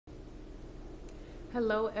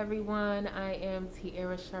Hello everyone, I am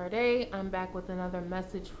Tiara Shardé. I'm back with another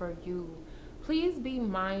message for you. Please be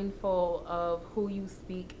mindful of who you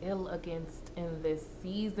speak ill against in this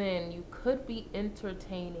season. You could be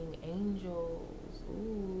entertaining angels.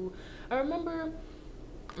 Ooh. I remember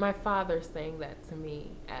my father saying that to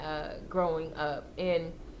me growing up,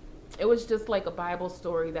 and it was just like a Bible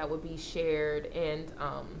story that would be shared and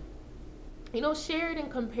shared and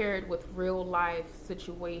compared with real life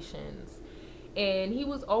situations. And he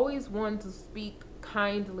was always one to speak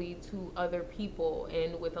kindly to other people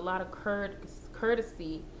and with a lot of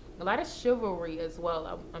courtesy, a lot of chivalry as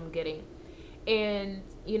well. I'm getting, and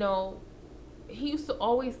he used to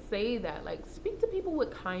always say that, like, speak to people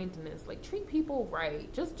with kindness, like treat people right,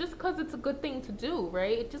 just because it's a good thing to do,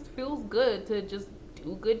 right? It just feels good to just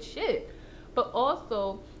do good shit. But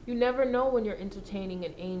also, you never know when you're entertaining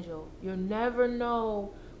an angel. You never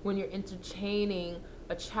know when you're entertaining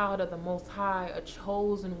a child of the Most High, a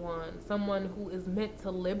chosen one, someone who is meant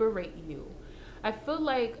to liberate you. I feel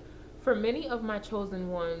like for many of my chosen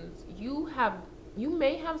ones, you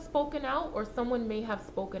may have spoken out, or someone may have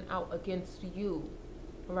spoken out against you,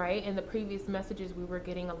 right? In the previous messages, we were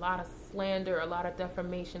getting a lot of slander, a lot of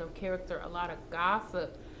defamation of character, a lot of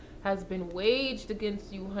gossip has been waged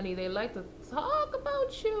against you, honey. They like to talk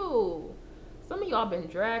about you. Some of y'all been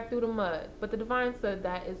dragged through the mud, but the divine said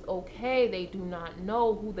that is okay. They do not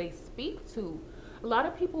know who they speak to. A lot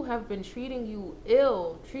of people have been treating you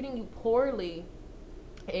ill, treating you poorly,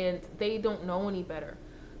 and they don't know any better.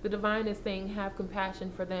 The divine is saying, have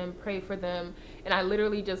compassion for them, pray for them. And I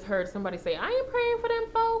literally just heard somebody say, I ain't praying for them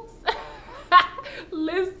folks.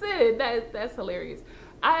 Listen, that's hilarious.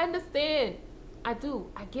 I understand. I do.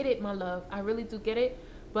 I get it, my love. I really do get it.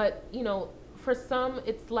 But, for some,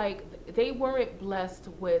 it's like they weren't blessed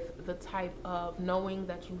with the type of knowing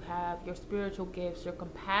that you have, your spiritual gifts, your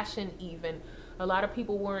compassion even. A lot of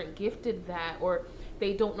people weren't gifted that, or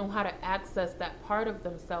they don't know how to access that part of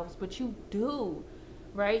themselves, but you do,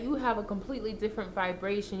 right? You have a completely different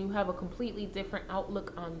vibration. You have a completely different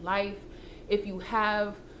outlook on life. If you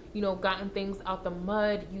have gotten things out the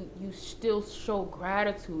mud, you still show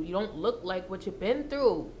gratitude. You don't look like what you've been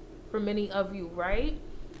through, for many of you, right?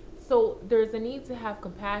 So there's a need to have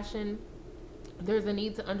compassion. There's a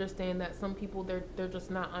need to understand that some people, they're just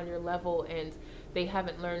not on your level, and they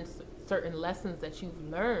haven't learned certain lessons that you've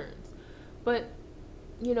learned. But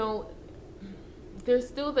there's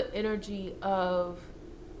still the energy of,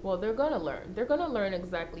 well, they're gonna learn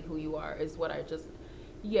exactly who you are, is what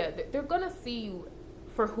they're gonna see you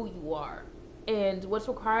for who you are, and what's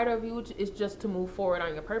required of you is just to move forward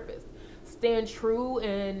on your purpose. Stand true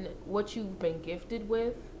in what you've been gifted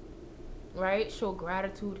with, right? Show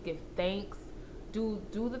gratitude, give thanks, do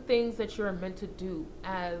the things that you're meant to do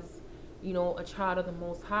as a child of the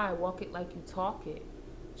Most High. Walk it like you talk it.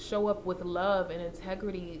 Show up with love and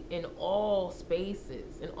integrity in all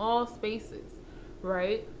spaces,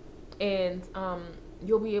 right? And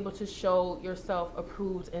you'll be able to show yourself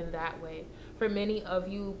approved in that way. For many of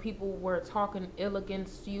you, people were talking ill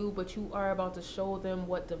against you, but you are about to show them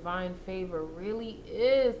what divine favor really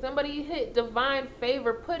is. Somebody hit divine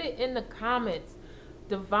favor. Put it in the comments.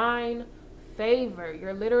 Divine favor.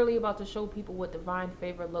 You're literally about to show people what divine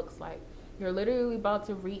favor looks like. You're literally about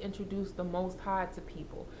to reintroduce the Most High to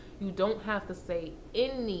people. You don't have to say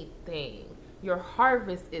anything. Your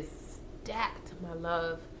harvest is stacked, my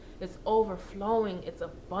love. It's overflowing. It's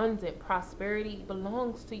abundant. Prosperity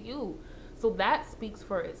belongs to you. So that speaks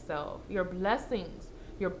for itself. Your blessings,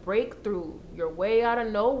 your breakthrough, your way out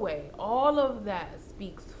of no way, all of that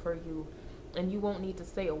speaks for you. And you won't need to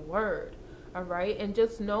say a word. All right? And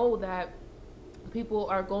just know that people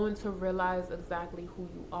are going to realize exactly who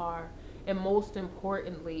you are. And most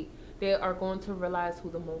importantly, they are going to realize who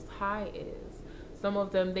the Most High is. Some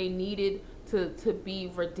of them, they needed to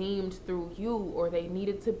be redeemed through you, or they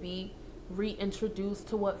needed to be reintroduced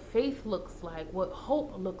to what faith looks like, what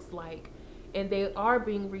hope looks like. And they are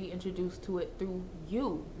being reintroduced to it through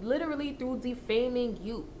you, literally through defaming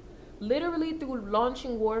you, literally through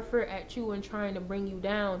launching warfare at you and trying to bring you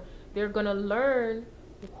down. They're going to learn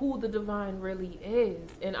who the divine really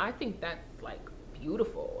is. And I think that's like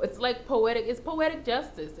beautiful. It's like poetic. It's poetic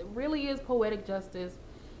justice. It really is poetic justice.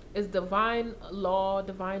 It's divine law,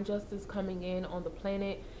 divine justice coming in on the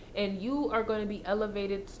planet. And you are going to be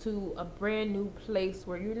elevated to a brand new place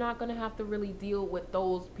where you're not going to have to really deal with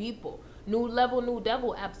those people. New level, new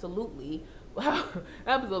devil, absolutely.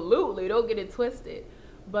 Absolutely. Don't get it twisted.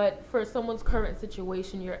 But for someone's current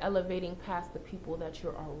situation, you're elevating past the people that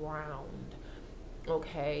you're around.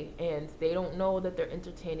 Okay? And they don't know that they're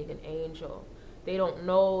entertaining an angel. They don't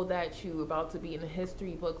know that you're about to be in the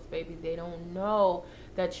history books, baby. They don't know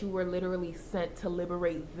that you were literally sent to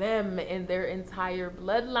liberate them and their entire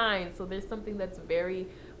bloodline. So there's something that's very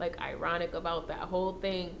like ironic about that whole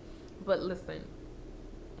thing. But listen,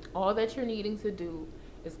 all that you're needing to do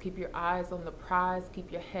is keep your eyes on the prize,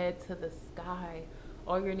 keep your head to the sky.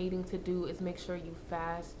 All you're needing to do is make sure you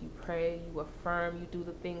fast, you pray, you affirm, you do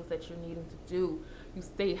the things that you're needing to do. You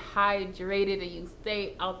stay hydrated and you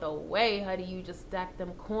stay out the way, honey. You just stack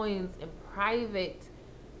them coins in private.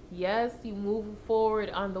 Yes, you move forward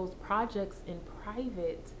on those projects in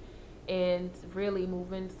private and really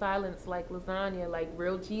move in silence like lasagna, like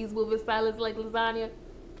real cheese move in silence like lasagna.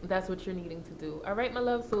 That's what you're needing to do. All right, my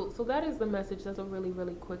love. So that is the message. That's a really,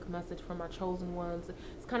 really quick message for my chosen ones.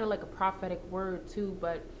 It's kind of like a prophetic word too,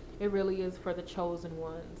 but it really is for the chosen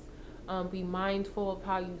ones. Be mindful of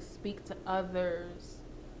how you speak to others.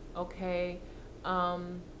 Okay.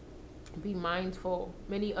 Be mindful.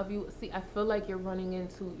 Many of you, see, I feel like you're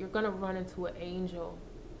gonna run into an angel.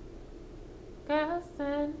 God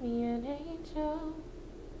send me an angel.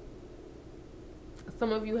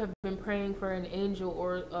 Some of you have been praying for an angel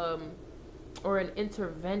or an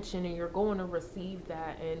intervention, and you're going to receive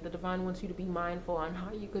that. And the divine wants you to be mindful on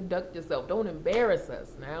how you conduct yourself. Don't embarrass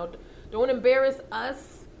us now. Don't embarrass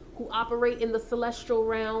us who operate in the celestial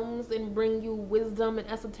realms and bring you wisdom and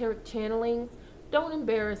esoteric channelings. Don't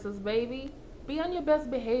embarrass us, baby. Be on your best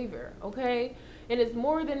behavior, okay? And it's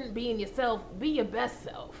more than being yourself. Be your best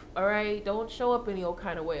self, all right? Don't show up any old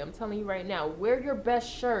kind of way. I'm telling you right now. Wear your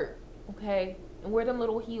best shirt, okay? And wear them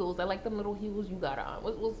little heels. I like them little heels you got on.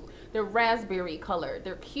 They're raspberry colored.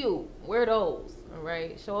 They're cute. Wear those, all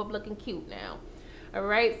right? Show up looking cute now. All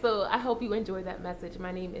right, so I hope you enjoyed that message.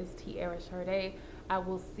 My name is Tiara Shardé. I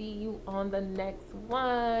will see you on the next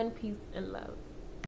one. Peace and love.